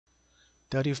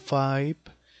35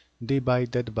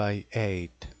 divided by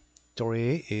 8.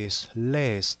 3 is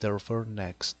less, therefore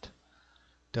next.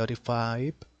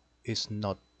 35 is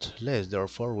not less,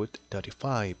 therefore with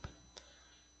 35.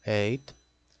 8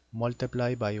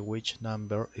 multiply by which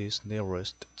number is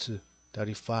nearest to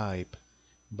 35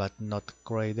 but not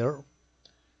greater.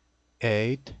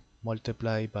 8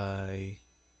 multiply by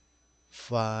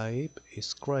 5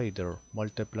 is greater.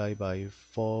 Multiply by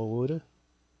 4.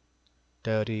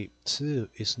 32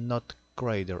 is not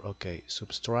greater. Okay,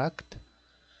 subtract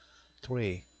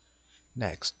 3.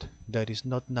 Next, that is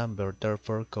not number,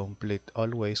 therefore complete.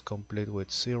 Always complete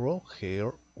with 0,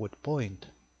 here with point.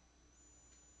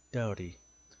 30.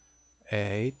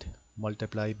 8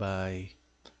 multiplied by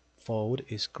 4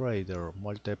 is greater.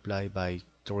 Multiply by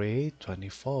 3,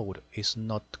 24 is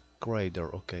not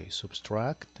greater. Okay,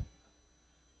 subtract.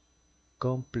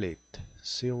 Complete.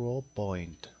 0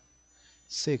 point.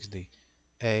 60.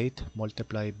 8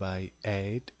 multiplied by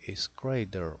 8 is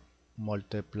greater.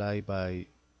 Multiply by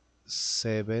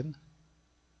 7,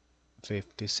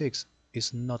 56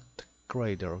 is not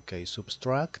greater. Okay,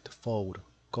 subtract 4.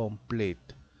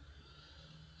 Complete.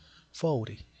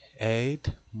 40. 8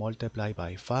 multiplied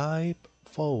by 5,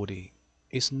 40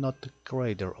 is not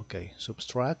greater. Okay,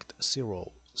 subtract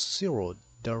 0. 0,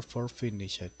 therefore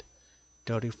finish it.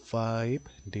 35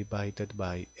 divided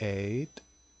by 8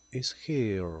 is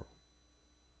here.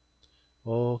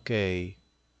 Okay,